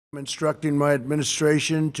instructing my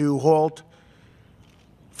administration to halt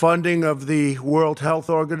funding of the World Health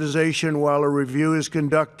Organization while a review is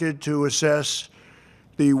conducted to assess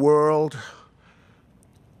the World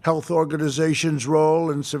Health Organization's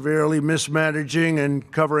role in severely mismanaging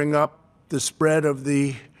and covering up the spread of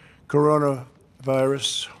the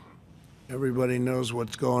coronavirus. Everybody knows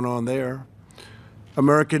what's going on there.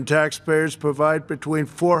 American taxpayers provide between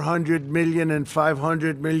 $400 million and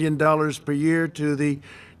 $500 million per year to the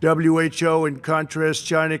WHO. In contrast,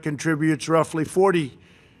 China contributes roughly $40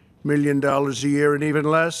 million a year, and even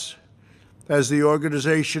less. As the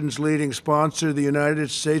organization's leading sponsor, the United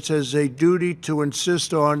States has a duty to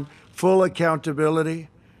insist on full accountability.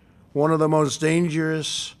 One of the most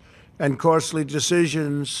dangerous and costly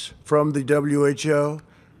decisions from the WHO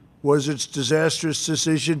was its disastrous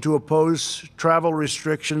decision to oppose travel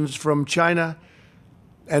restrictions from China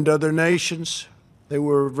and other nations. They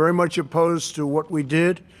were very much opposed to what we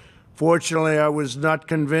did. Fortunately, I was not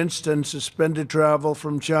convinced and suspended travel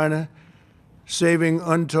from China, saving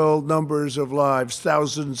untold numbers of lives.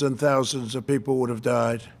 Thousands and thousands of people would have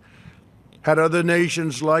died. Had other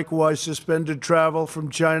nations likewise suspended travel from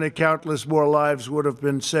China, countless more lives would have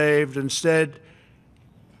been saved. Instead,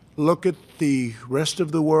 look at the rest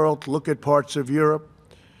of the world, look at parts of Europe,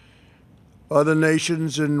 other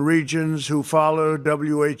nations and regions who followed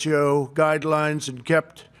WHO guidelines and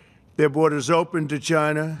kept their borders open to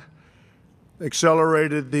China,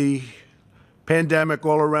 accelerated the pandemic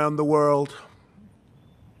all around the world.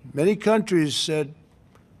 Many countries said,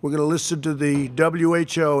 we're going to listen to the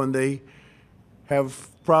WHO, and they have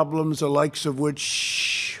problems the likes of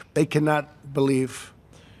which they cannot believe.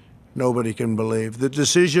 Nobody can believe. The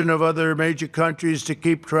decision of other major countries to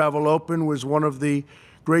keep travel open was one of the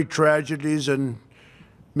great tragedies and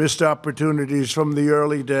missed opportunities from the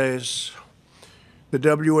early days. The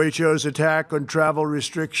WHO's attack on travel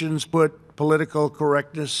restrictions put political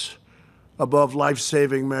correctness above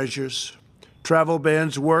life-saving measures. Travel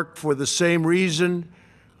bans work for the same reason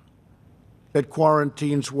that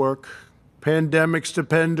quarantines work. Pandemics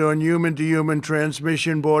depend on human-to-human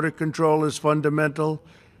transmission. Border control is fundamental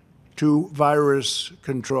to virus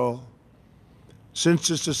control. Since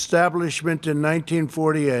its establishment in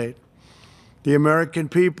 1948, the American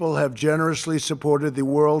people have generously supported the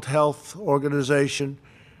World Health Organization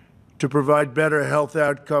to provide better health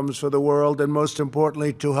outcomes for the world and, most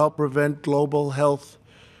importantly, to help prevent global health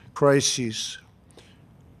crises.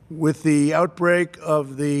 With the outbreak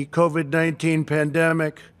of the COVID-19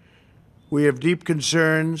 pandemic, we have deep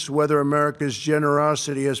concerns whether America's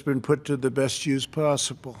generosity has been put to the best use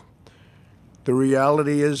possible. The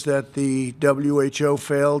reality is that the WHO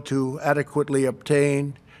failed to adequately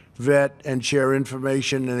obtain, vet, and share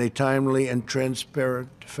information in a timely and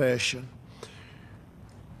transparent fashion.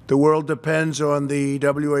 The world depends on the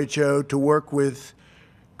WHO to work with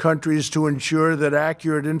countries to ensure that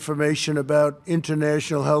accurate information about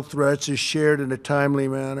international health threats is shared in a timely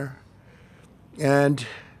manner. And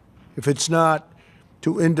if it's not,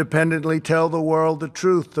 to independently tell the world the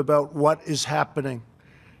truth about what is happening.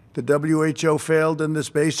 The WHO failed in this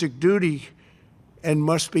basic duty and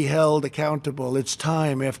must be held accountable. It's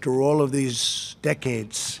time, after all of these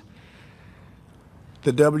decades.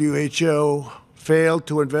 The WHO failed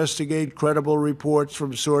to investigate credible reports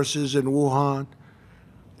from sources in Wuhan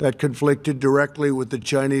that conflicted directly with the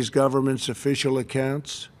Chinese government's official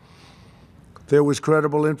accounts. There was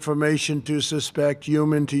credible information to suspect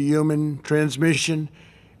human-to-human transmission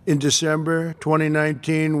in December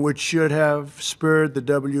 2019, which should have spurred the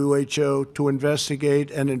WHO to investigate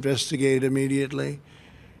and investigate immediately.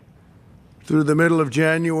 Through the middle of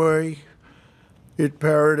January, it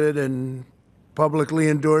parroted and publicly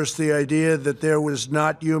endorsed the idea that there was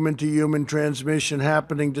not human-to-human transmission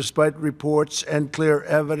happening, despite reports and clear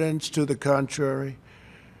evidence to the contrary.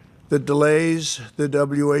 The delays the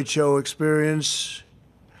WHO experienced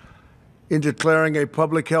in declaring a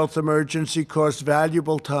public health emergency cost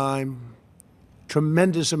valuable time,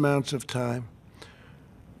 tremendous amounts of time.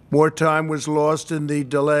 More time was lost in the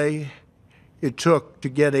delay it took to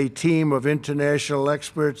get a team of international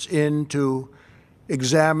experts in to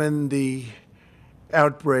examine the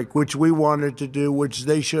outbreak, which we wanted to do, which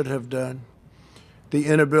they should have done. The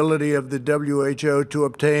inability of the WHO to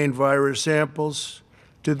obtain virus samples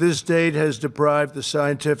to this date has deprived the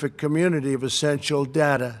scientific community of essential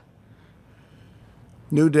data.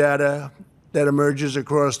 New data that emerges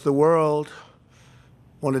across the world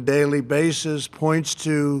on a daily basis points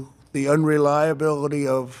to the unreliability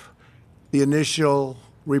of the initial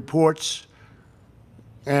reports,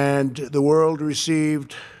 and the world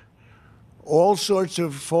received all sorts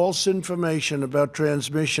of false information about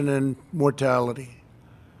transmission and mortality.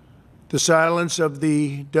 The silence of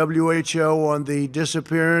the WHO on the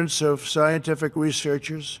disappearance of scientific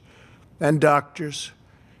researchers and doctors,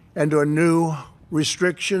 and on new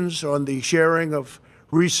restrictions on the sharing of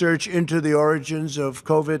research into the origins of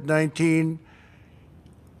COVID-19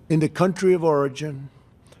 in the country of origin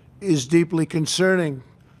is deeply concerning,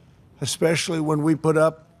 especially when we put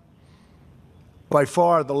up by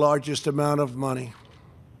far the largest amount of money.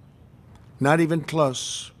 Not even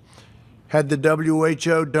close. Had the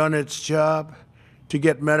WHO done its job to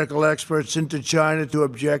get medical experts into China to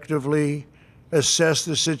objectively assess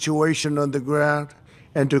the situation on the ground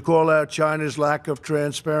and to call out China's lack of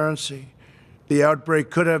transparency, the outbreak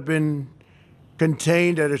could have been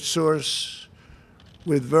contained at its source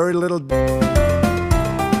with very little